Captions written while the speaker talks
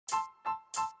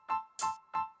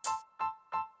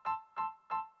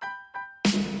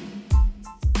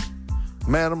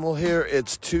Manimal here.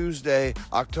 It's Tuesday,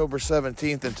 October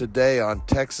 17th, and today on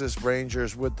Texas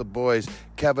Rangers with the Boys,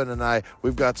 Kevin and I,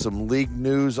 we've got some league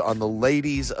news on the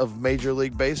ladies of Major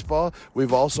League Baseball.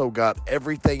 We've also got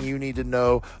everything you need to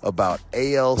know about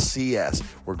ALCS.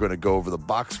 We're going to go over the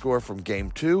box score from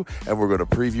Game 2, and we're going to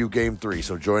preview Game 3.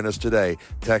 So join us today,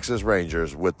 Texas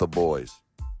Rangers with the Boys.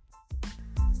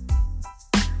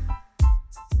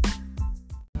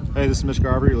 Hey, this is Mitch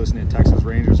Garver. You're listening to Texas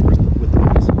Rangers with the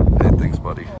Boys. Hey, thanks,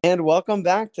 buddy. And welcome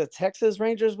back to Texas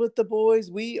Rangers with the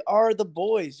Boys. We are the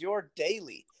Boys, your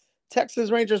daily Texas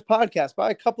Rangers podcast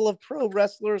by a couple of pro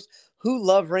wrestlers who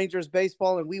love Rangers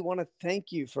baseball. And we want to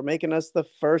thank you for making us the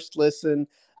first listen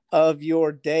of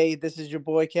your day. This is your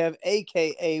boy Kev,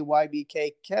 a.k.a.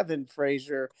 YBK, Kevin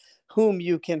Frazier, whom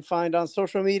you can find on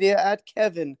social media at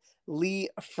Kevin Lee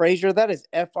Frazier. That is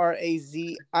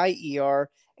Frazier.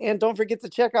 And don't forget to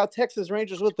check out Texas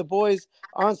Rangers with the Boys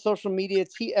on social media,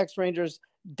 TX Rangers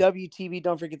WTV.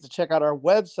 Don't forget to check out our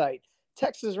website,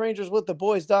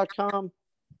 TexasRangersWithTheBoys.com.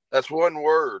 That's one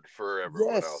word for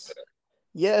everyone out there.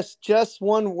 Yes, just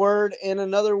one word. And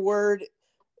another word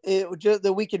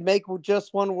that we could make with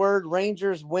just one word,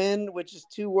 Rangers win, which is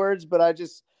two words, but I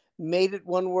just made it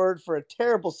one word for a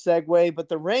terrible segue. But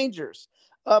the Rangers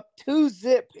up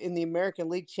 2-0 in the American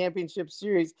League Championship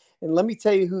Series. And let me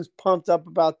tell you who's pumped up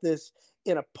about this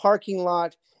in a parking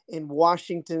lot in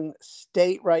Washington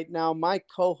State right now. My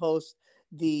co-host,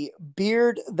 the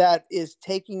beard that is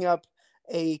taking up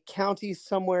a county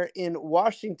somewhere in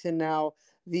Washington now,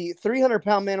 the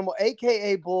 300-pound Manimal,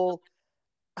 a.k.a. Bull.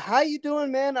 How you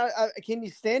doing, man? Can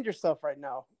you stand yourself right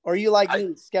now? Or are you like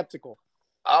me, skeptical?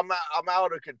 I'm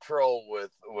out of control with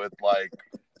like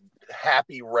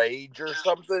happy rage or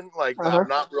something. Like I'm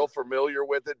not real familiar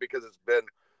with it because it's been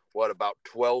about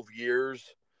 12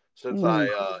 years since I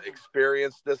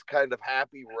experienced this kind of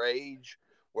happy rage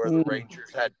where the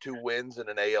Rangers had 2 wins in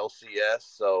an ALCS.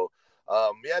 So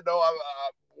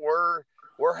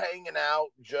we're hanging out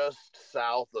just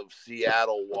south of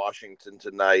Seattle, Washington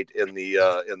tonight in the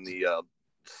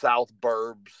south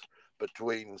burbs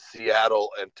between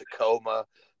Seattle and Tacoma.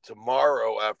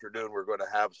 Tomorrow afternoon, we're going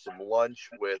to have some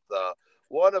lunch with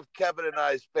one of Kevin and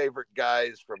I's favorite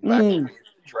guys from back when we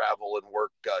used to travel and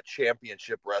work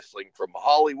championship wrestling from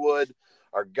Hollywood,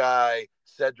 our guy,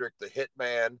 Cedric the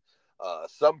Hitman.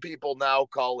 Some people now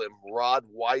call him Rod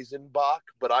Weisenbach,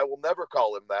 but I will never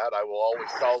call him that. I will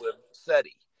always call him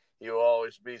Ceddy. He will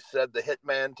always be Ced the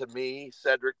Hitman to me,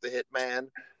 Cedric the Hitman,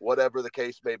 whatever the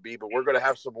case may be. But we're going to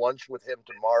have some lunch with him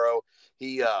tomorrow.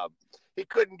 He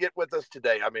couldn't get with us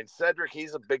today. I mean, Cedric,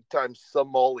 he's a big-time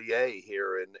sommelier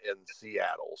here in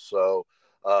Seattle. So,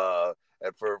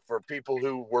 and for people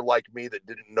who were like me that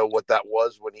didn't know what that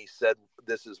was when he said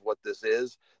this is what this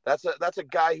is, that's a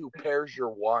guy who pairs your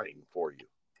wine for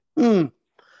you.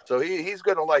 So he's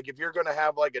going to, like, if you're going to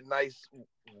have like a nice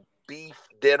beef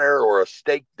dinner or a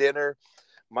steak dinner,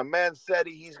 my man said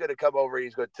he's going to come over and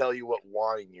he's going to tell you what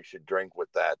wine you should drink with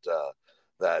that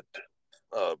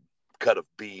cut of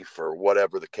beef or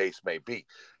whatever the case may be.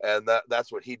 And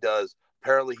that's what he does.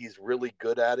 Apparently he's really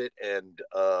good at it, and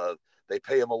they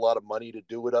pay him a lot of money to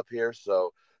do it up here.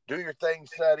 So do your thing,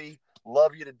 Seti.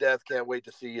 Love you to death. Can't wait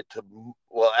to see you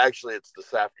well, actually it's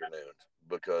this afternoon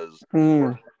because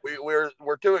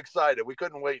we're too excited. We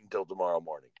couldn't wait until tomorrow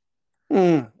morning.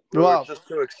 We're just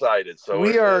too excited. So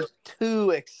we are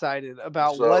too excited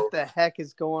about what the heck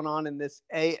is going on in this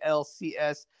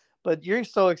ALCS. But you're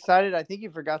so excited. I think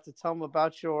you forgot to tell them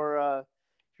about your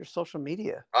social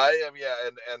media. I am, yeah,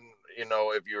 and you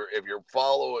know, if you're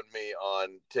following me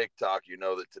on TikTok, you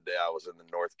know that today I was in the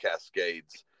North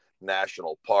Cascades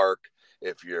National Park.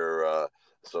 If you're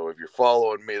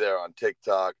following me there on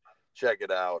TikTok, check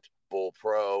it out. Bull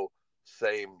Pro.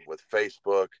 Same with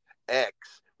Facebook, X,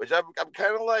 which I'm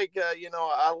kind of like,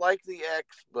 I like the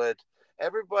X, but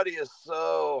everybody is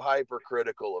so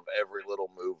hypercritical of every little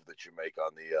move that you make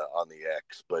on the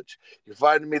X. But you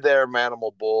find me there,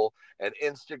 Manimal Bull, and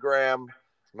Instagram,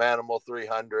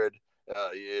 Manimal300.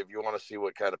 If you want to see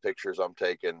what kind of pictures I'm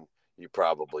taking, you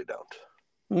probably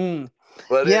don't.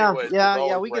 But anyways,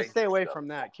 we can stay away from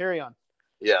that. Carry on.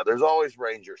 Yeah, there's always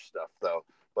Ranger stuff though.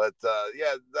 But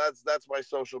that's my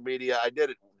social media. I did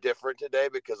it different today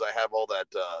because I have all that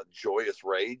joyous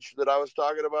rage that I was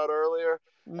talking about earlier.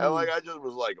 And I just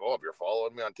was like, oh, if you're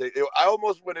following me on TikTok, I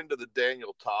almost went into the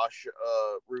Daniel Tosh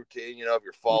routine. You know, if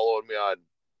you're following me on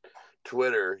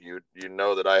Twitter, you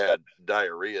know that I had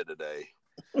diarrhea today.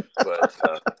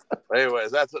 But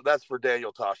anyways, that's for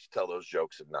Daniel Tosh to tell those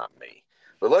jokes and not me.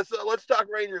 But let's talk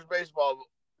Rangers baseball,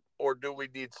 or do we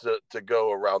need to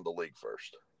go around the league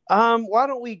first? Why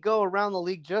don't we go around the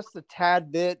league just a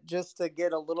tad bit, just to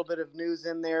get a little bit of news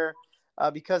in there,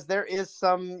 because there is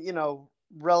some,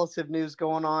 relative news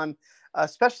going on,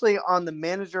 especially on the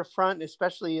manager front,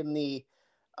 especially in the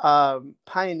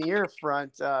Pioneer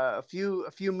front. A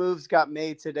few moves got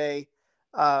made today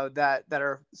that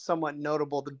are somewhat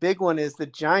notable. The big one is the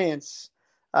Giants,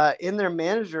 in their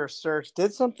manager search,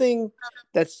 did something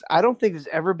that's I don't think has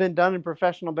ever been done in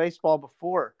professional baseball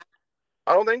before.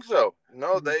 I don't think so.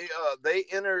 No, Mhm.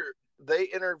 they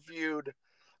interviewed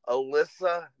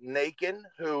Alyssa Nakin,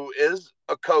 who is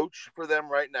a coach for them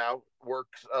right now,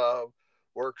 works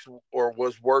or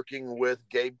was working with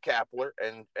Gabe Kapler,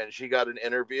 and she got an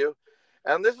interview.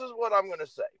 And this is what I'm going to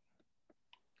say.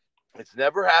 It's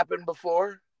never happened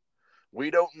before. We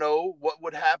don't know what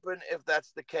would happen if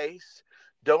that's the case.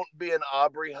 Don't be an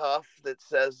Aubrey Huff that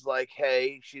says like,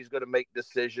 "Hey, she's going to make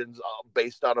decisions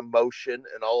based on emotion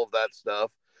and all of that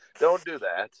stuff." Don't do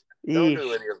that. Don't do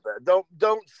Eesh. any of that.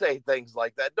 Don't say things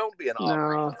like that. Don't be an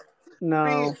Aubrey No, Huff. Be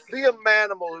no. be a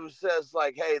manimal who says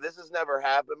like, "Hey, this has never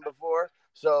happened before."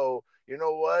 So you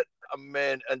know what,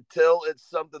 man? Until it's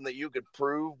something that you could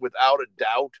prove without a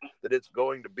doubt that it's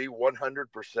going to be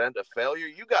 100% a failure,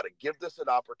 you got to give this an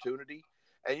opportunity,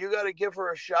 and you got to give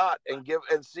her a shot and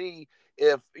see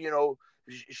if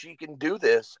she can do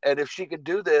this. And if she can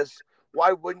do this,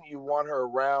 why wouldn't you want her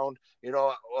around?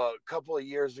 A couple of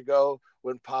years ago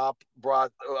when Popovich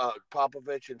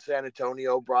in San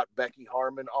Antonio brought Becky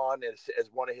Harmon on as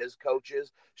one of his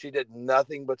coaches, she did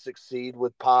nothing but succeed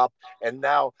with Pop. And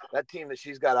now that team that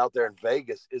she's got out there in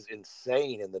Vegas is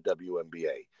insane in the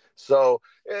WNBA. So,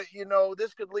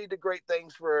 this could lead to great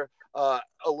things for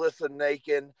Alyssa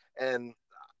Nakin. And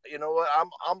you know what?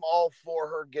 I'm all for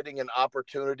her getting an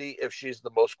opportunity if she's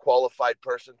the most qualified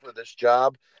person for this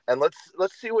job. And let's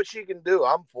see what she can do.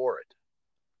 I'm for it.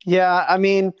 Yeah, I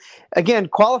mean, again,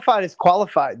 qualified is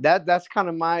qualified. That's kind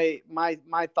of my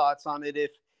thoughts on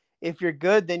it. If you're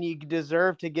good, then you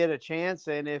deserve to get a chance,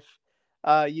 and if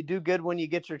you do good when you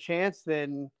get your chance,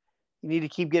 then you need to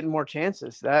keep getting more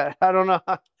chances. I don't know.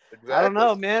 I don't Exactly.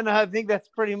 know, man. I think that's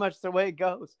pretty much the way it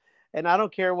goes, and I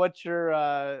don't care what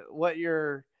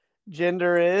your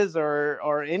gender is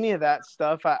or any of that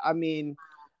stuff. I mean,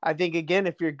 I think again,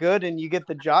 if you're good and you get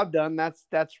the job done, that's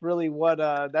really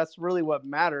what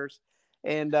matters.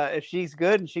 And if she's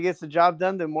good and she gets the job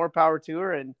done, then more power to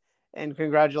her, and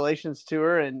congratulations to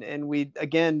her. And we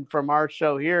again from our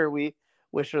show here, we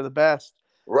wish her the best.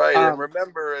 Right. And Um,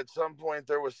 remember, at some point,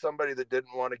 there was somebody that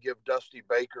didn't want to give Dusty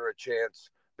Baker a chance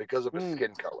because of his mm,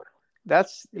 skin color.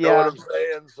 that's You know what yeah, I'm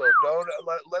saying? So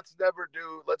let's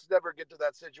never get to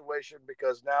that situation,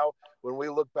 because now when we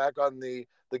look back on the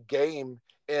game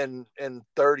in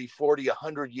 30, 40,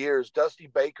 100 years, Dusty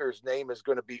Baker's name is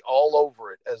going to be all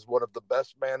over it as one of the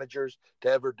best managers to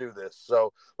ever do this.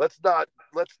 So let's not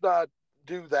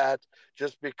do that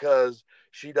just because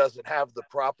she doesn't have the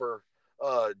proper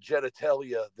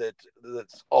genitalia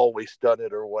that's always done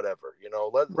it or whatever.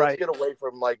 Let's right. get away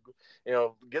from like,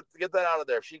 get that out of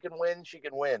there. If she can win, she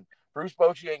can win. Bruce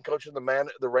Bochy ain't coaching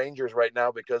the Rangers right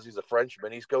now because he's a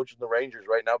Frenchman. He's coaching the Rangers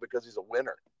right now because he's a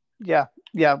winner. Yeah,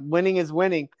 yeah. Winning is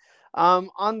winning.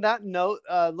 On that note,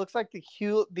 looks like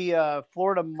the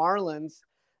Florida Marlins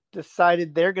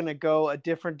decided they're going to go a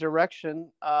different direction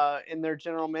in their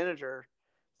general manager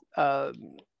uh,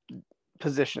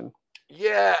 position.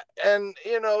 Yeah, and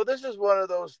this is one of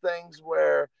those things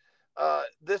where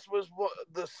this was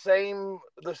the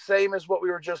same as what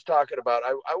we were just talking about.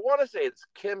 I want to say it's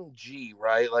Kim G,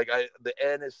 right? Like the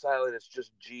N is silent. It's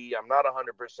just G. I'm not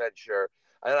 100% sure.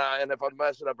 And if I'm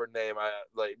messing up her name,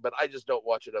 but I just don't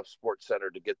watch enough Sports Center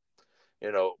to get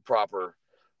proper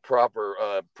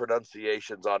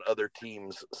pronunciations on other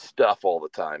teams' stuff all the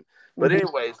time. But Mhm.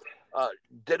 anyways,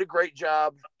 did a great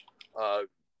job. Uh,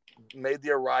 Made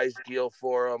the Arise deal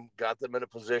for them, got them in a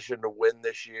position to win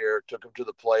this year, took them to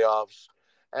the playoffs.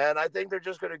 And I think they're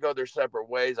just going to go their separate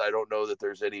ways. I don't know that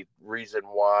there's any reason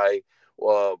why,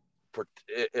 uh,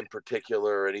 in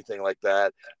particular, or anything like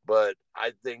that. But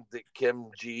I think that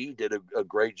Kim G did a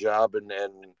great job, and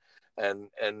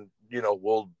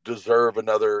will deserve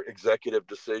another executive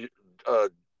decision,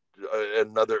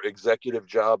 another executive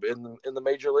job in the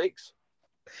major leagues.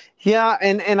 Yeah,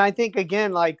 and I think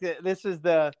again, like this is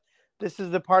the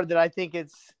part that I think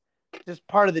it's just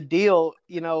part of the deal.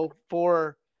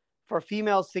 For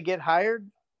females to get hired,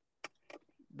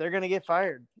 they're going to get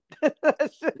fired.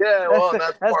 Yeah, well, and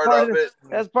that's That's part part of of the it,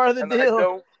 that's part of the and I deal.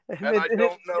 don't And, and it, I and, it,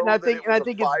 don't and know I that think it and was I a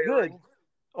think it's good. firing.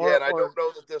 Yeah, Or and I or don't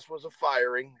know that this was a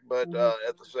firing, but mhm.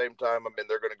 at the same time, I mean,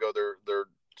 they're going to go their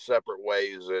separate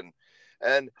ways,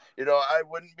 And I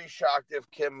wouldn't be shocked if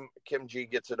Kim G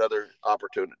gets another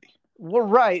opportunity. Well,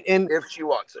 right, and if she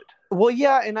wants it. Well,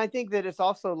 yeah, and I think that it's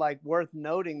also like worth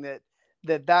noting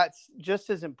that's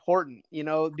just as important,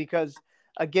 because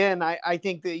again, I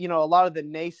think that a lot of the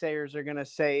naysayers are going to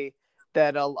say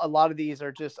that a lot of these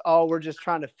are just we're just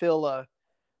trying to fill a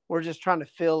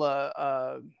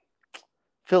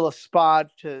fill a spot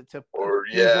to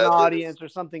please an audience or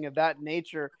something of that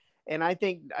nature. And I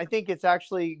think it's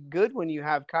actually good when you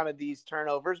have kind of these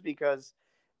turnovers, because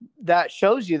that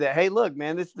shows you that, hey, look,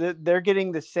 man, they're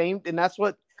getting the same, and that's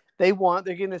what they want.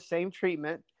 They're getting the same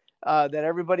treatment that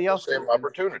everybody else same is.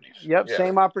 Opportunities. Yep, yeah.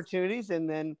 Same opportunities, and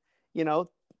then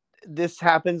this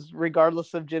happens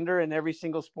regardless of gender in every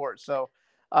single sport. So,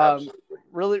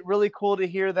 really, really cool to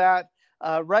hear that.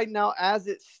 Right now, as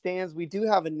it stands, we do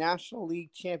have a National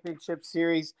League Championship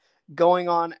Series going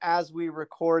on as we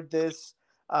record this.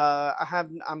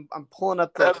 I'm pulling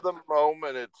up at the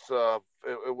moment. It's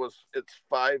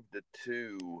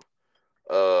 5-2.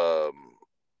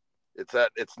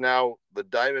 It's now the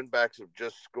Diamondbacks have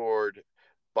just scored.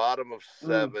 Bottom of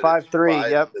 7, 5-3.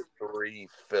 Yep, 5-3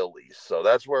 Phillies. So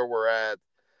that's where we're at.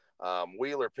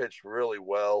 Wheeler pitched really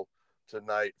well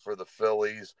tonight for the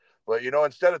Phillies. But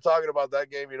instead of talking about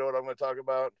that game, you know what I'm going to talk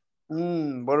about? What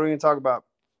are we going to talk about?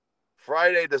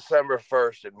 Friday, December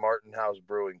 1st at Martin House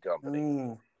Brewing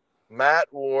Company. Matt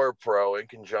Warpro, in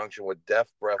conjunction with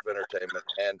Deaf Breath Entertainment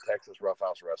and Texas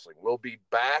Roughhouse Wrestling, will be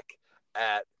back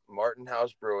at Martin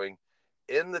House Brewing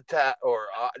in the tap, or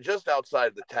just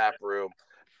outside the tap room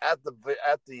at the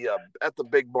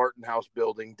big Martin House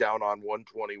building down on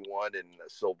 121 in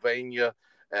Sylvania.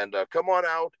 And come on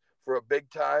out for a big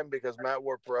time, because Matt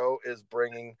Warpro is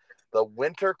bringing the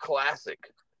Winter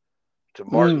Classic to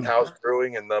Martin House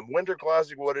Brewing. And the Winter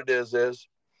Classic, what it is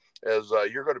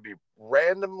you're going to be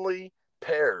randomly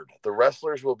paired. The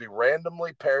wrestlers will be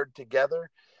randomly paired together,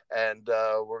 and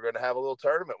we're going to have a little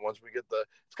tournament once we get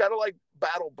it's kind of like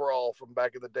Battle Brawl from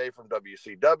back in the day from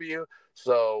WCW.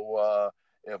 So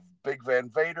if Big Van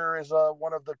Vader is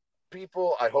one of the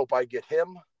people, I hope I get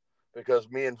him, because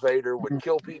me and Vader would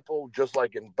kill people just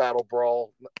like in Battle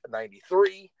Brawl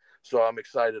 93. So I'm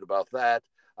excited about that.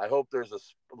 I hope there's a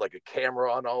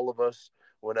camera on all of us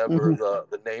whenever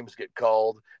the names get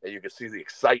called, and you can see the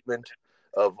excitement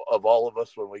of all of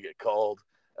us when we get called.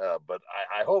 But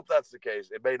I hope that's the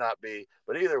case. It may not be,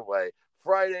 but either way,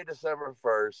 Friday, December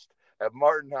 1st at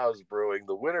Martin House Brewing,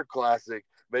 the Winter Classic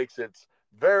makes it'll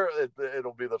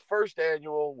be the first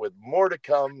annual, with more to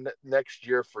come next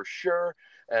year for sure.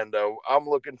 And I'm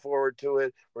looking forward to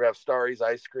it. We're going to have Starry's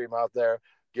ice cream out there,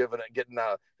 getting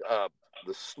the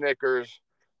Snickers,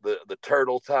 the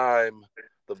turtle time,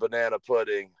 the banana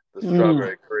pudding, the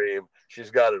strawberry cream.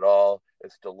 She's got it all.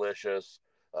 It's delicious.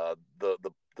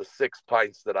 The 6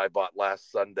 pints that I bought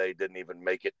last Sunday didn't even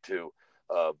make it to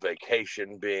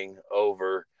vacation being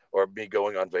over, or me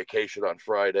going on vacation on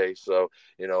Friday. So,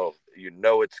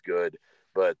 it's good.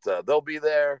 But they'll be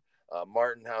there.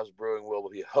 Martin House Brewing will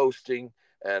be hosting,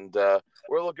 and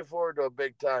we're looking forward to a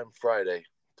big time Friday,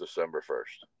 December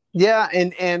 1st. Yeah,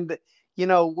 and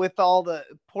with all the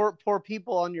poor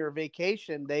people on your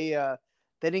vacation, they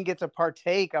didn't get to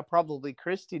partake. Probably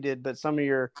Christy did, but some of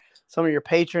your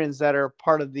patrons that are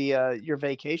part of the your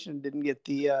vacation didn't get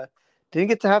to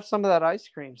have some of that ice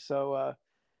cream. So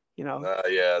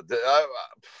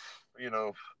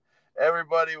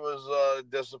everybody was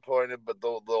disappointed, but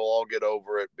they'll all get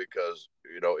over it, because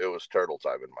it was turtle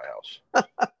time in my house.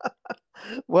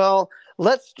 Well,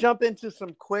 let's jump into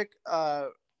some quick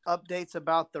updates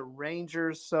about the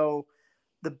Rangers. So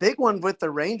the big one with the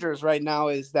Rangers right now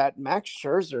is that Max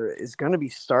Scherzer is going to be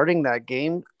starting that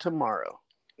game tomorrow.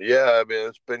 Yeah, I mean,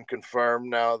 it's been confirmed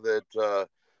now that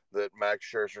Max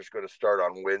Scherzer is going to start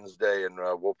on Wednesday, and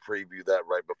we'll preview that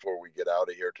right before we get out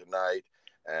of here tonight,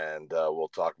 and we'll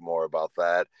talk more about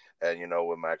that. And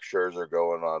with Max Scherzer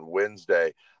going on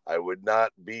Wednesday, I would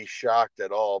not be shocked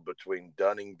at all, between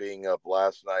Dunning being up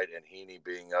last night and Heaney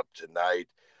being up tonight.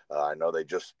 I know they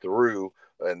just threw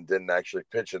and didn't actually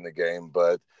pitch in the game,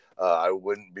 but I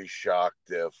wouldn't be shocked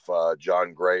if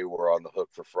John Gray were on the hook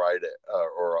for Friday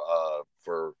or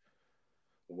for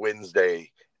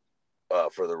Wednesday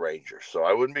for the Rangers. So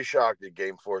I wouldn't be shocked if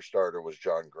Game 4 starter was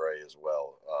John Gray as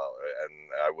well, and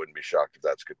I wouldn't be shocked if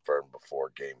that's confirmed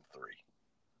before Game 3.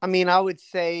 I mean, I would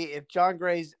say if John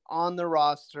Gray's on the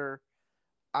roster,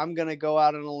 I'm going to go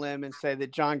out on a limb and say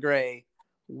that John Gray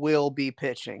will be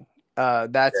pitching.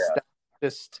 That's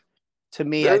just to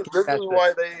me, I This, think this is that's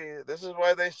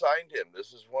why they signed him.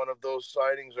 This is one of those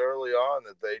signings early on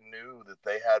that they knew that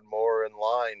they had more in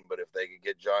line, but if they could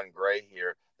get John Gray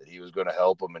here, that he was going to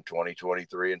help them in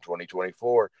 2023 and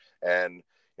 2024. And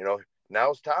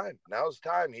now's time. Now's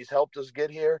time. He's helped us get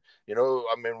here.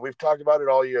 I mean, we've talked about it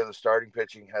all year. The starting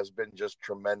pitching has been just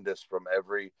tremendous from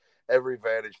every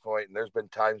vantage point, and there's been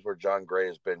times where John Gray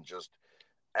has been just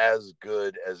as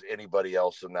good as anybody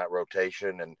else in that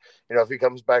rotation. And if he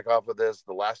comes back off of this,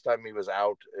 the last time he was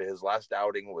out, his last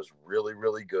outing was really,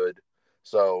 really good.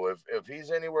 So if he's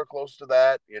anywhere close to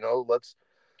that, let's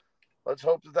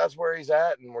hope that that's where he's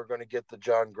at, and we're going to get the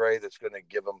John Gray that's going to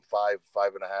give him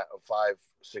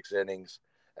 6 innings,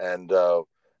 and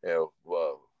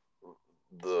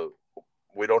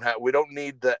we don't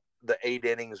need the 8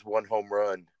 innings, 1 home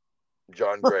run.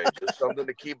 John Gray, just something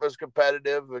to keep us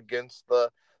competitive against the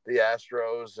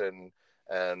Astros, and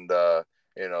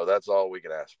that's all we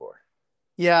can ask for.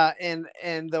 Yeah, and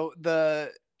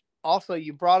the also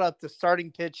you brought up the starting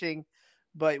pitching,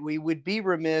 but we would be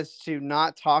remiss to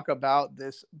not talk about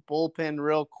this bullpen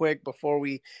real quick before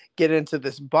we get into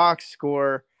this box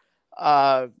score.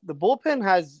 The bullpen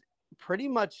has pretty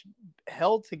much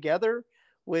held together,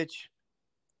 which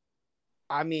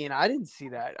I mean, I didn't see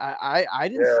that. I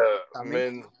didn't. Yeah, I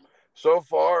mean, so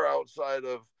far outside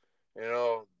of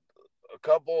a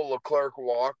couple Leclerc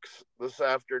walks this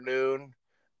afternoon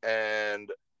and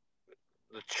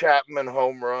the Chapman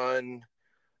home run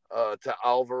to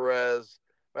Alvarez,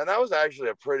 man, that was actually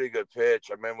a pretty good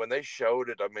pitch. I mean, when they showed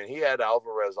it, I mean, he had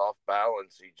Alvarez off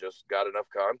balance. He just got enough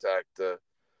contact to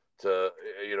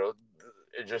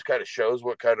it just kind of shows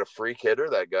what kind of freak hitter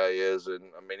that guy is.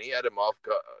 And I mean, he had him off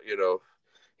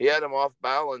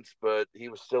balance, but he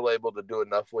was still able to do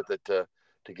enough with it to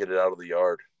get it out of the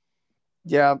yard.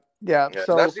 Yeah.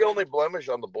 So that's the only blemish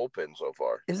on the bullpen so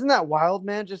far. Isn't that wild,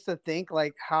 man? Just to think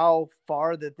like how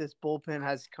far that this bullpen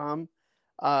has come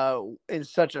in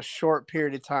such a short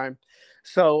period of time.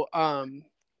 So,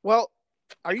 well,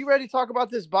 are you ready to talk about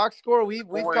this box score? We've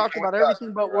talked about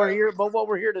everything, but what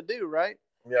we're here to do, right?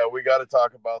 Yeah, we got to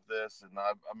talk about this, and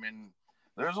I mean,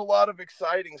 there's a lot of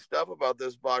exciting stuff about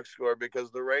this box score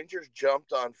because the Rangers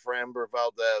jumped on Framber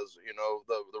Valdez.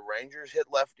 The Rangers hit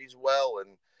lefties well,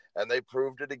 and they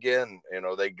proved it again.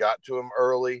 They got to him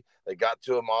early. They got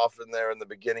to him often there in the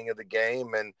beginning of the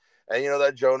game, and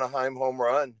that Jonah Heim home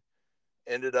run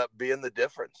ended up being the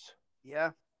difference.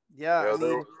 Yeah.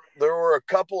 There were a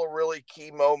couple of really key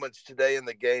moments today in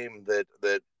the game that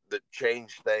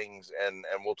changed things, and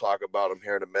we'll talk about them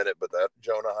here in a minute. But that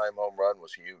Jonah Heim home run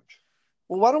was huge.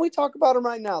 Well, why don't we talk about them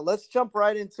right now? Let's jump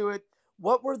right into it.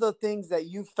 What were the things that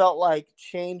you felt like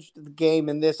changed the game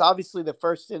in this? Obviously, the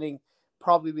first inning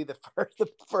probably be the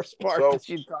first part that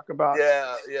you talk about.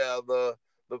 Yeah. The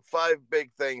 5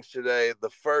 big things today. The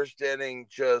first inning,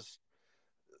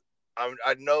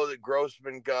 I know that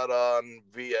Grossman got on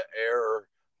via error,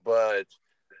 but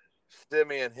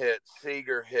Simeon hit,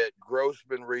 Seager hit,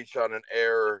 Grossman reached on an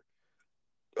error.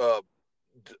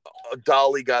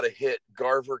 Dolly got a hit,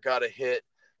 Garver got a hit.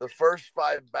 The first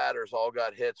 5 batters all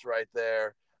got hits right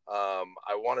there.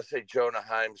 I want to say Jonah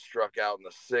Heim struck out in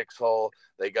the 6th hole.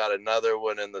 They got another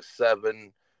one in the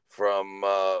 7 from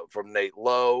Nate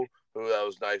Lowe, who that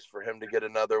was nice for him to get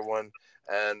another one.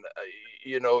 And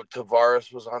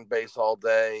Tavares was on base all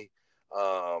day.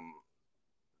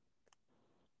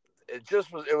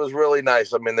 It was really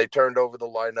nice. I mean, they turned over the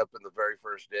lineup in the very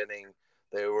first inning.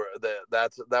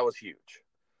 That was huge.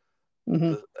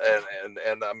 Mm-hmm.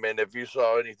 And I mean, if you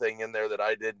saw anything in there that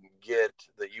I didn't get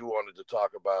that you wanted to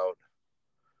talk about,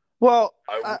 well,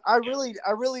 I really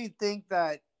think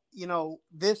that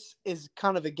this is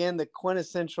kind of again the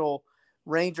quintessential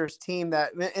Rangers team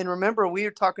that. And remember, we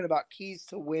were talking about keys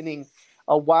to winning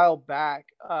a while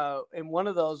back, and one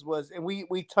of those was, and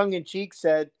we tongue in cheek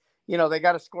said, they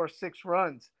got to score 6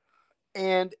 runs,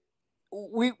 and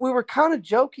we were kind of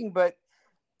joking, but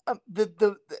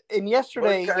and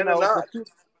yesterday, the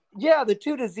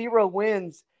 2-0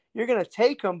 wins, you're going to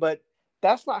take them, but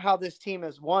that's not how this team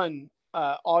has won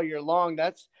all year long.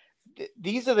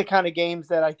 These are the kind of games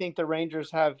that I think the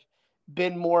Rangers have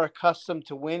been more accustomed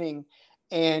to winning,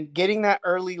 and getting that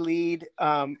early lead.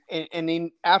 And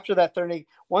then after that third inning,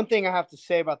 one thing I have to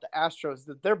say about the Astros,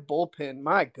 that their bullpen,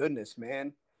 my goodness,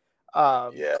 man.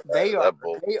 This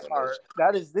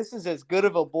is as good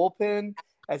of a bullpen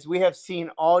as we have seen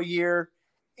all year,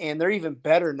 and they're even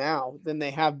better now than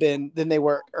they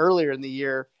were earlier in the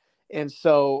year. And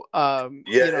so,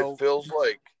 it feels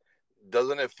like,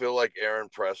 doesn't it feel like Aaron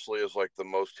Presley is like the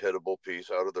most hittable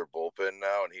piece out of their bullpen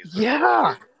now? And he's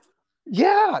that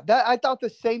I thought the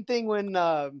same thing when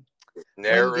when the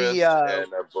Neris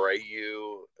and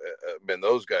Abreu, man,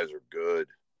 those guys are good.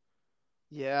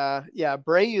 Yeah,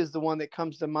 Abreu is the one that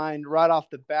comes to mind right off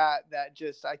the bat. That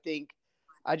just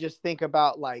I just think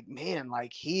about like, man,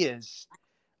 like he is.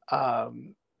 I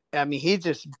mean, he's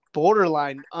just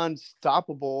borderline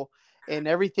unstoppable, and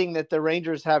everything that the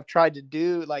Rangers have tried to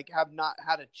do, like, have not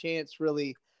had a chance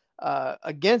really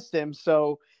against him.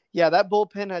 So yeah, that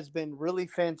bullpen has been really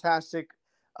fantastic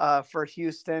for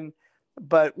Houston.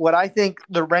 But what I think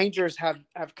the Rangers have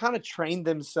kind of trained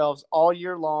themselves all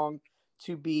year long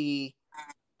to be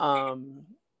um,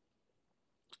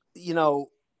 you know,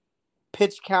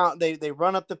 pitch count. They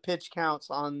run up the pitch counts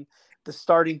on the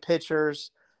starting pitchers,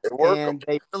 They work them.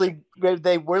 and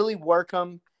they really work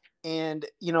them. And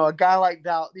a guy like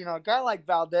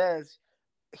Valdez,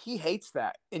 he hates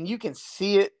that, and you can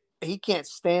see it. He can't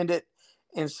stand it.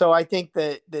 And so I think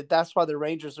that's why the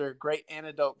Rangers are a great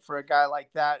antidote for a guy like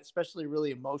that, especially really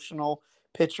emotional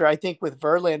pitcher. I think with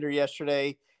Verlander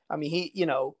yesterday, I mean,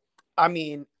 I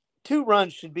mean, 2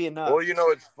 runs should be enough. Well,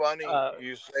 it's funny Uh,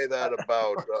 you say that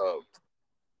about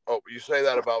you say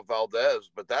that about Valdez,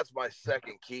 but that's my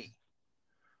second key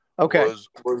okay.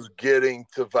 was getting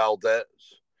to Valdez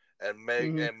and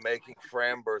Mm-hmm. making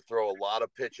Framber throw a lot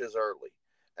of pitches early.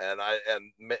 And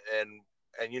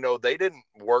they didn't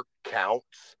work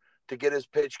counts to get his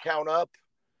pitch count up.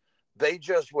 They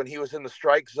just, when he was in the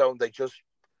strike zone,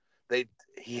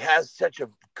 he has such a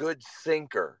good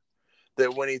sinker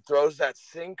that when he throws that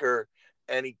sinker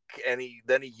and he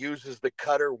uses the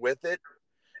cutter with it,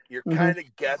 you're Mm-hmm. kind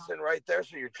of guessing right there.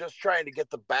 So you're just trying to get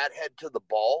the bat head to the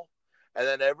ball. And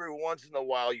then every once in a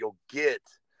while you'll get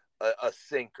a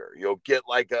sinker. You'll get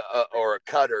like a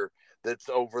cutter that's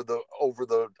over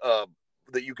the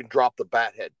that you can drop the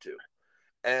bat head to.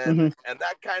 And Mm-hmm. and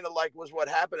that kind of like was what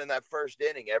happened in that first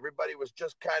inning. Everybody was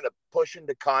just kind of pushing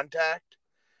to contact,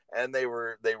 and they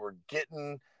were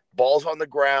getting balls on the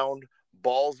ground,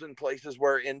 balls in places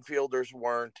where infielders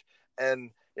weren't. And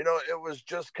it was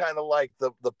just kind of like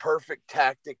the perfect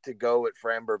tactic to go at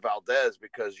Framber Valdez,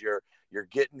 because you're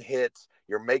getting hits,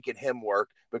 you're making him work,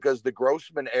 because the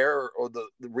Grossman error, or the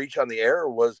reach on the error,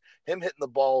 was him hitting the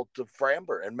ball to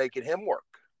Framber and making him work.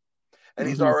 And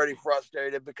he's Mm-hmm. already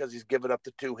frustrated because he's given up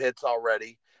the 2 hits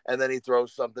already. And then he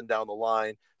throws something down the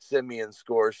line. Simeon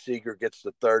scores. Seager gets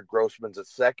the third. Grossman's at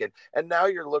second. And now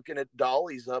you're looking at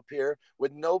Dolly's up here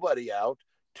with nobody out,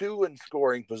 2 in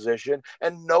scoring position,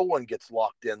 and no one gets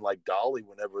locked in like Dolly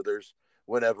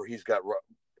whenever he's got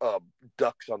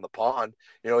ducks on the pond.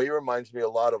 He reminds me a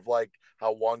lot of like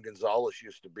how Juan Gonzalez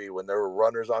used to be when there were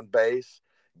runners on base.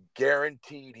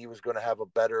 Guaranteed he was going to have a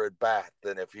better at bat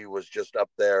than if he was just up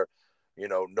there,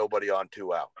 nobody on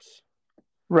 2 outs.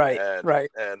 Right. And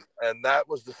Right. and that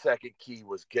was the second key,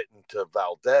 was getting to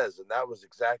Valdez, and that was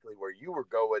exactly where you were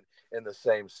going in the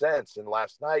same sense. And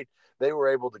last night they were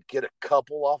able to get a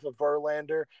couple off of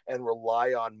Verlander and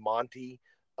rely on Monty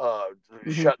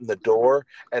shutting the door.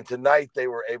 And tonight they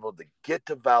were able to get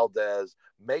to Valdez,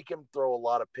 make him throw a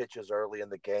lot of pitches early in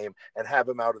the game, and have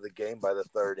him out of the game by the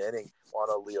 3rd inning on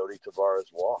a Leody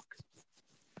Taveras walk.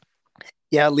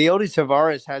 Yeah, Leody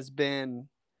Taveras has been,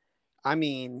 I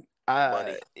mean,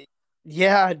 Money.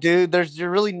 yeah, dude, there's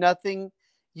really nothing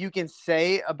you can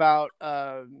say about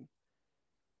Leody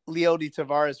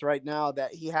Taveras right now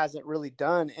that he hasn't really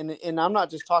done. And I'm not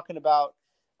just talking about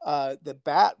the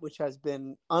bat, which has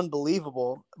been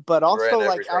unbelievable, but also Ran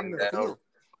like out in everything the down. field.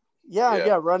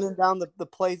 Yeah, running down the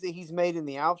plays that he's made in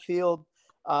the outfield.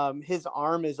 His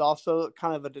arm is also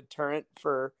kind of a deterrent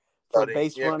for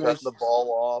base runners. Cutting the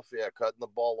ball off. Yeah, cutting the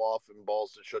ball off in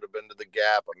balls that should have been to the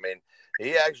gap. I mean,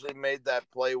 he actually made that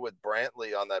play with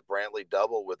Brantley on that Brantley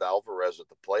double with Alvarez at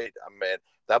the plate. I mean,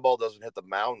 that ball doesn't hit the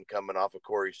mountain coming off of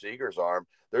Corey Seager's arm.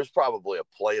 There's probably a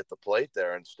play at the plate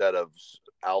there instead of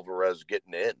Alvarez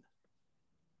getting in.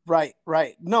 Right.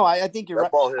 No, I think you're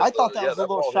right. I thought that was a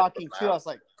little shocking too. I was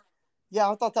like, yeah,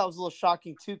 I thought that was a little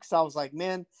shocking too, because I was like,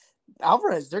 man,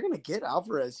 Alvarez, they're gonna get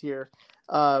Alvarez here.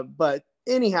 But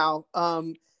anyhow,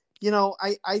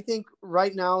 I think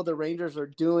right now the Rangers are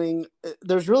doing.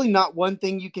 There's really not one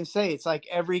thing you can say. It's like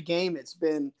every game, it's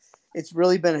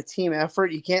really been a team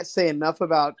effort. You can't say enough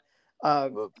about,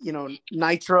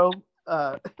 Nitro.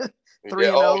 3-0.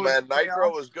 Oh man,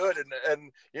 Nitro was good,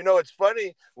 and it's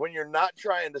funny when you're not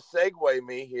trying to segue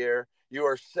me here, you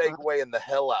are segueing the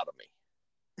hell out of me.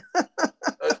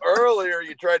 Earlier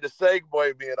you tried to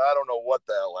segue me, and I don't know what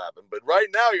the hell happened, but right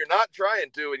now you're not trying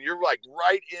to, and you're like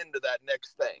right into that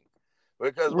next thing,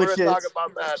 because we're going to talk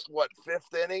about that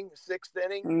 5th inning, 6th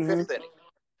inning, 5th inning.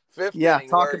 5th inning,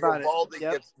 talk where about Eovaldi it.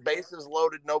 Yep. gets bases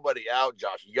loaded, nobody out.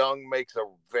 Josh Young makes a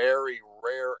very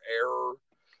rare error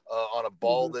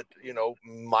ball that,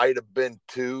 might have been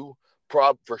two,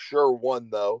 for sure one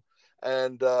though.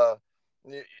 And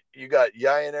you got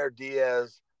Yainer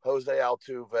Diaz, Jose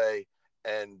Altuve,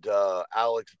 and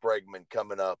Alex Bregman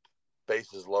coming up,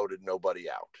 bases loaded, nobody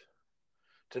out.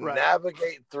 To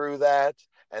navigate through that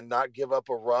and not give up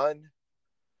a run,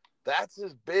 that's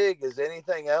as big as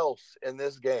anything else in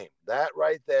this game. That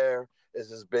right there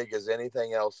is as big as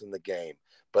anything else in the game.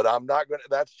 But I'm not going to –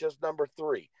 that's just number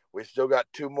 3. We still got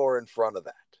 2 more in front of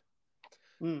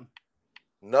that.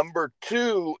 Number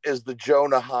 2 is the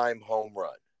Jonah Heim home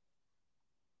run.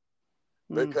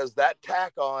 Because that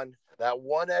tack on, that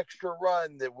one extra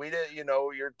run that we didn't,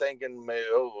 you're thinking,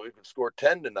 we could score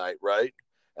 10 tonight, right?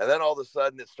 And then all of a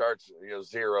sudden it starts, 0,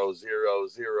 0,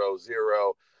 0,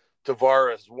 0.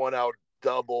 Tavares 1 out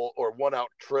double or 1 out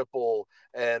triple,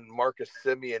 and Marcus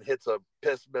Semien hits a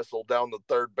piss missile down the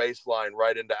third baseline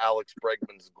right into Alex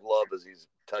Bregman's glove as he's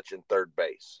touching third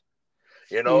base.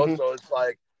 So it's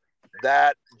like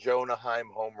that Jonah Heim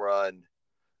home run,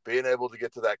 being able to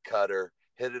get to that cutter,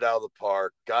 hit it out of the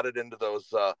park, got it into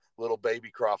those little baby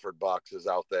Crawford boxes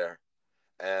out there.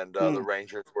 And the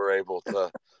Rangers were able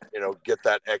to, get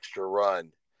that extra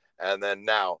run. And then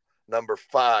now, number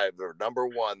 1,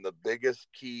 the biggest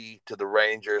key to the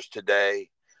Rangers today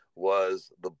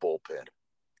was the bullpen.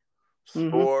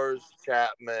 Scoors,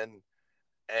 Chapman,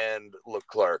 and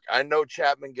Leclerc. I know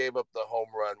Chapman gave up the home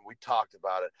run. We talked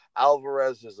about it.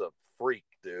 Alvarez is a freak,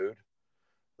 dude.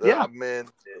 I mean,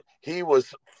 he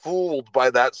was fooled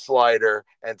by that slider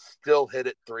and still hit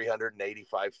it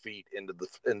 385 feet into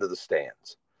the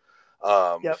stands.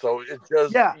 So it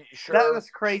just that was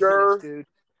craziness, dude.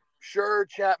 Sure,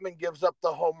 Chapman gives up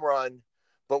the home run,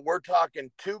 but we're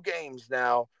talking 2 games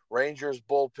now. Rangers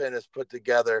bullpen has put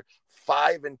together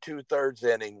 5 2/3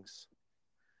 innings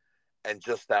and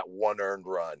just that 1 earned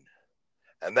run.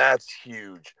 And that's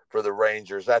huge for the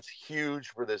Rangers. That's huge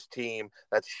for this team.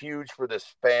 That's huge for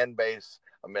this fan base.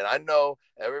 I mean, I know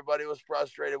everybody was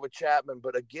frustrated with Chapman,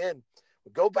 but again,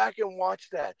 go back and watch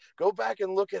that. Go back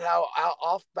and look at how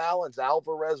off balance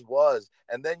Alvarez was.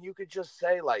 And then you could just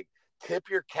say, like, tip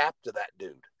your cap to that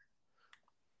dude.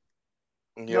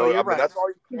 You're right. That's all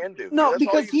you can do. No,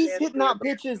 because he's hitting out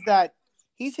pitches that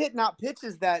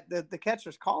the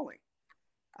catcher's calling.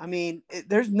 I mean,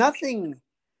 there's nothing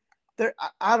there.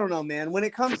 I don't know, man. When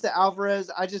it comes to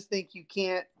Alvarez, I just think you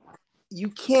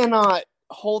cannot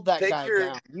hold that guy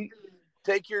down.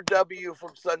 Take your W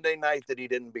from Sunday night that he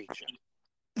didn't beat you.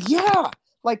 Yeah,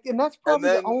 and that's probably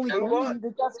the only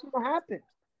game that's going to happen.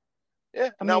 Yeah,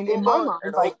 I mean, in my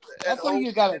mind, that's what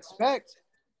you got to expect.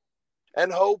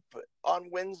 And hope on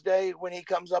Wednesday when he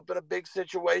comes up in a big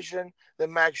situation, that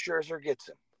Max Scherzer gets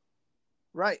him.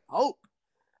 Right, hope.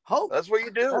 That's what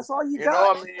you do. That's all you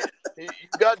got. I mean, you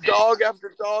got dog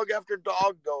after dog after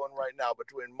dog going right now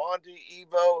between Monty,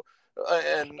 Evo,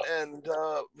 and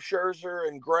Scherzer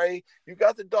and Gray. You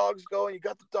got the dogs going. You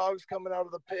got the dogs coming out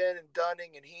of the pen, and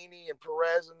Dunning and Heaney and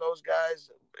Perez and those guys.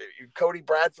 Cody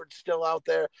Bradford's still out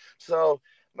there. So,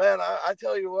 man, I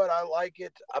tell you what, I like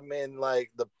it. I mean,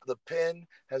 like, the pen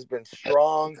has been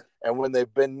strong, and when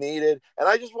they've been needed. And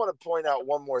I just want to point out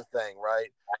one more thing, right?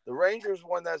 The Rangers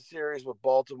won that series with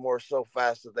Baltimore so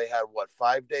fast that they had,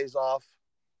 5 days off?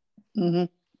 Mm-hmm.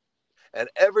 And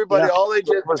everybody, all they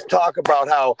did was talk about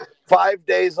how 5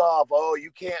 days off,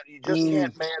 you just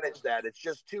can't manage that. It's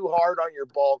just too hard on your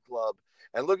ball club.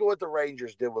 And look at what the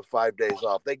Rangers did with 5 days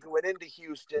off. They went into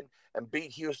Houston and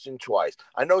beat Houston twice.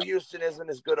 I know Houston isn't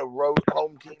as good a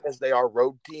home team as they are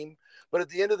road team, but at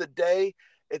the end of the day,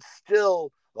 it's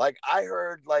still, like, I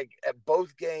heard, like, at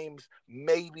both games,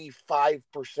 maybe 5%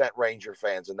 Ranger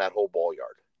fans in that whole ball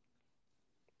yard.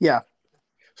 Yeah.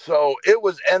 So it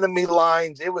was enemy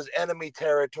lines. It was enemy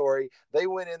territory. They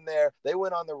went in there. They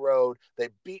went on the road. They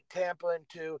beat Tampa in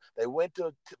 2. They went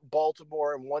to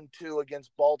Baltimore and won 2 against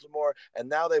Baltimore. And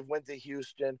now they've went to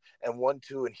Houston and won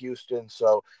 2 in Houston.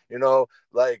 So,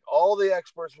 like, all the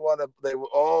experts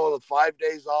the 5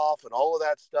 days off and all of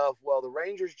that stuff. Well, the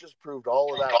Rangers just proved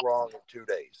all of that wrong in 2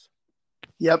 days.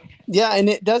 Yep. Yeah. And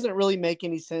it doesn't really make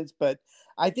any sense, but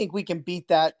I think we can beat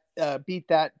that to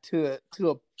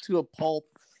a pulp.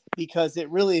 Because it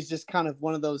really is just kind of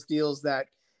one of those deals that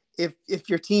if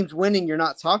your team's winning, you're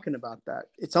not talking about that.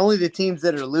 It's only the teams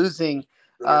that are losing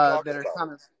that are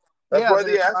kind of. That's why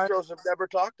the Astros have never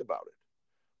talked about it.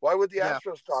 Why would the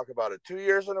Astros talk about it? 2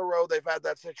 years in a row, they've had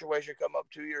that situation come up.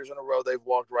 2 years in a row, they've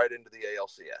walked right into the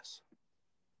ALCS.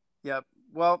 Yep.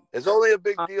 Well, it's only a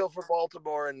big deal for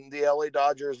Baltimore and the LA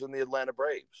Dodgers and the Atlanta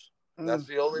Braves. That's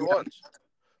the only ones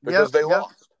because they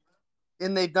lost.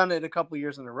 And they've done it a couple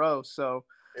years in a row. So.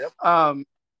 Yep.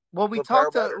 Well, we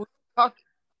talked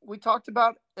we talked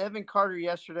about Evan Carter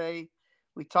yesterday.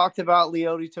 We talked about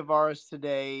Leody Tavares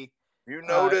today. You Uh,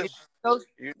 notice, those,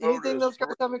 you anything notice those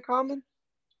guys have in common?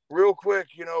 real quick,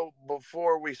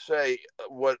 before we say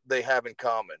what they have in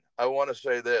common, I want to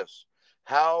say this.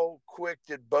 How quick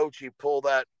did Bochy pull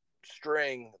that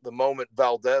string the moment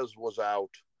Valdez was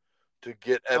out to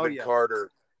get Evan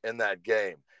Carter in that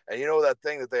game? And that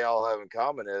thing that they all have in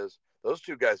common is those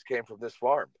two guys came from this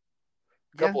farm.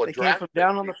 They came from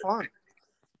down on the farm.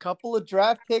 Couple of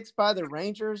draft picks by the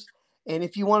Rangers. And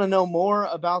if you want to know more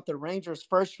about the Rangers'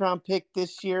 first-round pick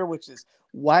this year, which is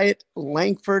Wyatt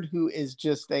Langford, who is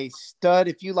just a stud.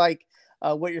 If you like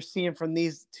what you're seeing from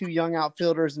these two young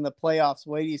outfielders in the playoffs,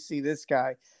 wait till you see this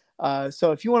guy.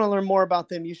 So if you want to learn more about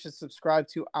them, you should subscribe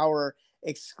to our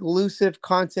exclusive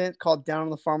content called Down on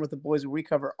the Farm with the Boys, where we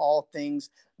cover all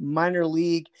things minor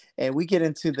league, and we get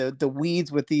into the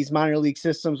weeds with these minor league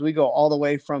systems. We go all the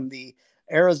way from the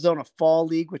Arizona Fall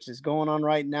League, which is going on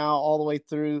right now, all the way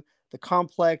through the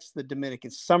Complex, the Dominican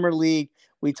Summer League.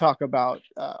 We talk about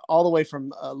all the way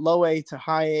from low A to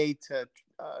high A to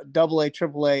double A,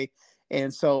 triple A.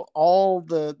 And so all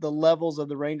the levels of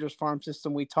the Rangers farm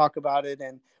system, we talk about it.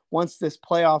 And once this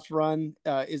playoff run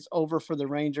is over for the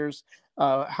Rangers,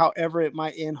 however it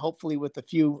might end, hopefully with a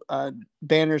few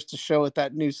banners to show at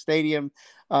that new stadium,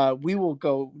 we will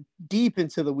go deep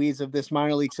into the weeds of this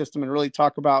minor league system and really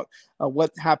talk about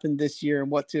what happened this year and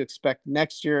what to expect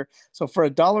next year. So for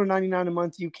 $1.99 a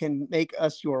month, you can make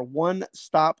us your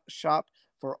one-stop shop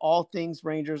for all things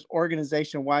Rangers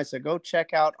organization-wide. So go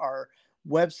check out our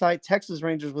website,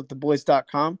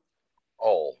 TexasRangersWithTheBoys.com.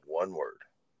 All one word.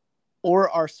 Or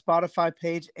our Spotify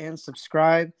page, and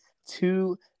subscribe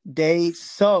today.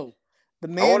 So the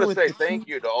man, I want to say thank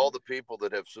you to all the people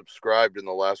that have subscribed in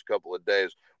the last couple of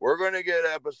days. We're going to get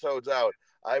episodes out.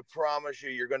 I promise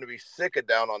you're going to be sick of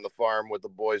Down on the Farm with the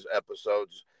Boys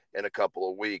episodes in a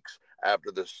couple of weeks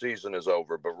after the season is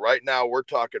over. But right now we're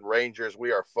talking Rangers.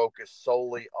 We are focused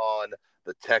solely on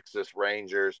the Texas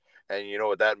Rangers. And you know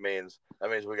what that means? That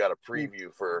means we got a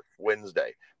preview for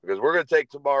Wednesday, because we're going to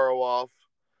take tomorrow off.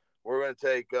 We're going to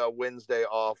take Wednesday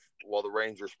off while the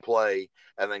Rangers play,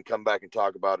 and then come back and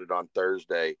talk about it on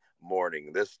Thursday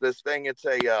morning. This thing, it's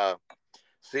a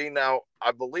see, now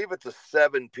I believe it's a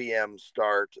 7 p.m.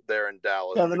 start there in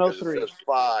Dallas.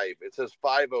 7:03. It says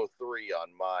 5:03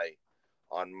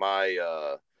 on my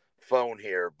phone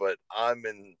here, but I'm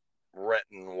in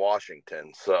Renton,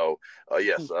 Washington. So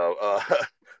yes,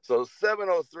 so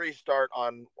 7:03 start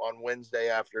on Wednesday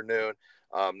afternoon,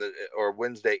 or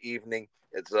Wednesday evening.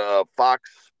 It's a Fox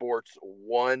Sports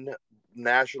 1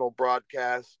 national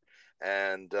broadcast,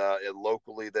 and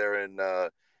locally there in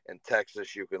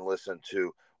Texas, you can listen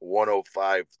to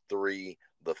 105.3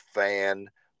 The Fan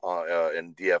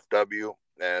in DFW,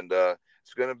 and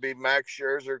it's going to be Max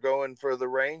Scherzer going for the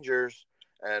Rangers,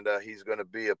 and he's going to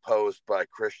be opposed by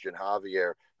Christian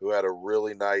Javier, who had a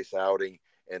really nice outing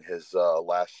in his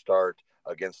last start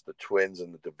against the Twins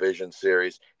in the division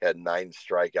series. He had 9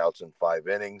 strikeouts in 5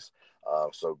 innings.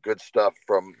 So good stuff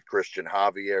from Christian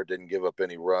Javier. Didn't give up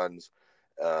any runs,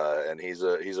 and he's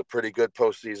a pretty good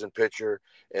postseason pitcher.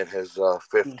 In his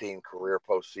 15 career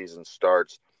postseason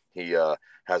starts, he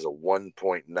has a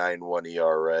 1.91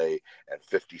 ERA and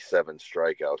 57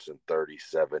 strikeouts in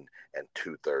 37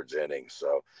 2/3 innings.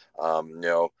 So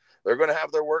they're going to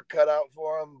have their work cut out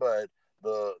for them, but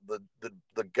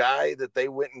the guy that they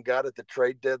went and got at the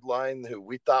trade deadline, who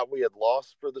we thought we had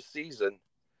lost for the season,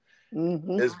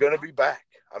 is going to be back.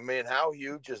 I mean, how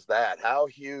huge is that? How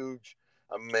huge?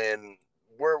 I mean,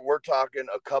 we're talking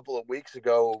a couple of weeks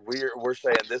ago. We're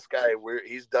saying this guy,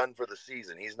 he's done for the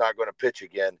season. He's not going to pitch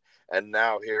again, and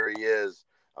now here he is.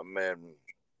 I mean,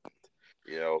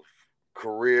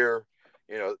 career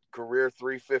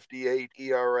 3.58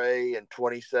 ERA and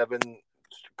 27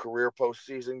 career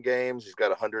postseason games. He's got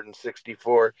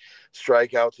 164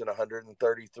 strikeouts and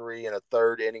 133 and a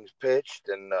third innings pitched,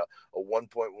 and a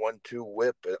 1.12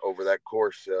 WHIP over that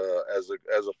course as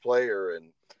a player.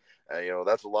 And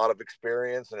that's a lot of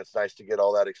experience, and it's nice to get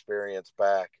all that experience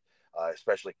back,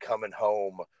 especially coming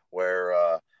home where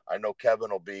I know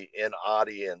Kevin will be in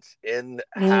audience in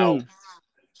house.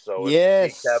 So if you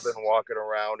see Kevin walking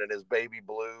around in his baby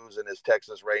blues and his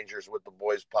Texas Rangers with the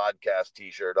Boys podcast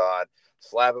t-shirt on,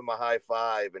 slap him a high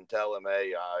five and tell him,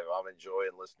 hey, I'm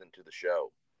enjoying listening to the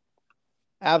show.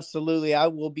 Absolutely. I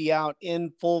will be out in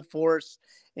full force.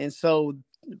 And so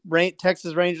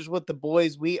Texas Rangers with the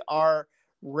Boys, we are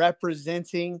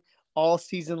representing all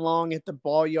season long at the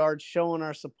ball yard, showing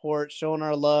our support, showing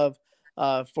our love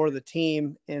for the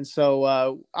team. And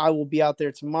so I will be out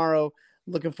there tomorrow.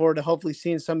 Looking forward to hopefully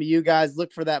seeing some of you guys.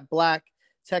 Look for that black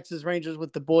Texas Rangers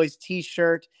with the Boys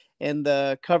t-shirt and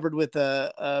the covered with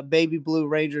a baby blue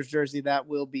Rangers jersey, that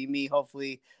will be me.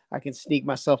 Hopefully I can sneak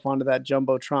myself onto that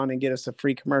Jumbotron and get us a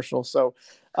free commercial. So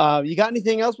you got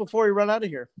anything else before we run out of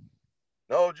here?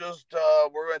 No, just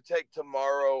we're going to take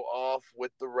tomorrow off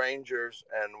with the Rangers,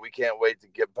 and we can't wait to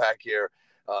get back here.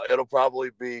 It'll probably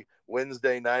be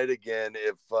Wednesday night again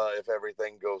if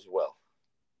everything goes well.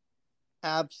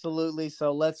 Absolutely.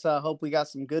 So let's hope we got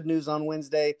some good news on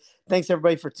Wednesday. Thanks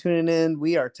everybody for tuning in.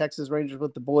 We are Texas Rangers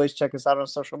with the Boys. Check us out on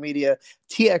social media,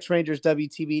 TX Rangers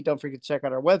WTB. Don't forget to check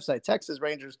out our website,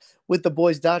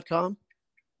 TexasRangersWithTheBoys.com.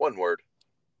 One word.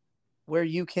 Where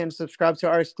you can subscribe to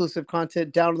our exclusive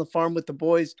content, Down on the Farm with the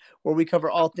Boys, where we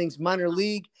cover all things minor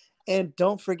league. And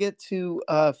don't forget to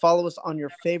follow us on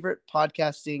your favorite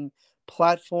podcasting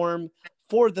platform.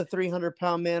 For the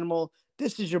 300-pound Manimal,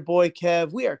 this is your boy,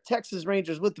 Kev. We are Texas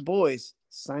Rangers with the Boys,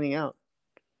 signing out.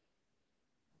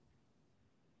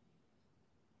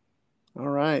 All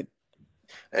right.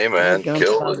 Hey, man.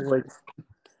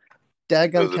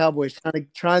 Dadgum Cowboys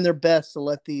trying their best to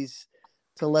let the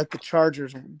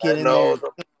Chargers get in there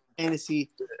and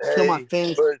kill my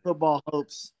fantasy football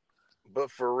hopes.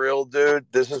 But for real, dude,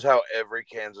 this is how every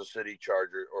Kansas City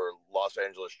Charger or Los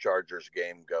Angeles Chargers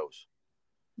game goes.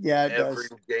 Yeah, every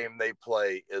game they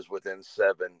play is within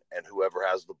 7, and whoever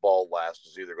has the ball last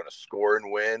is either going to score and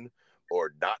win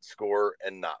or not score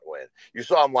and not win. You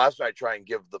saw them last night try and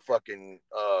give the fucking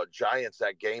Giants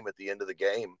that game at the end of the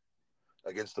game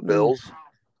against the Bills.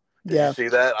 Did you see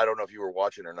that? I don't know if you were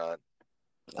watching or not.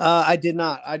 I did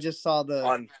not. I just saw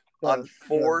on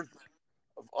 4th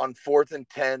and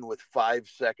 10 with 5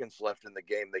 seconds left in the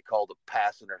game, they called a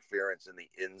pass interference in the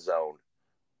end zone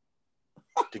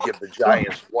to give the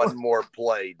Giants one more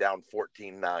play down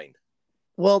 14-9.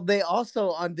 Well, they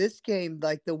also on this game,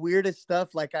 like the weirdest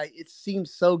stuff, like it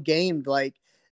seems so gamed. Like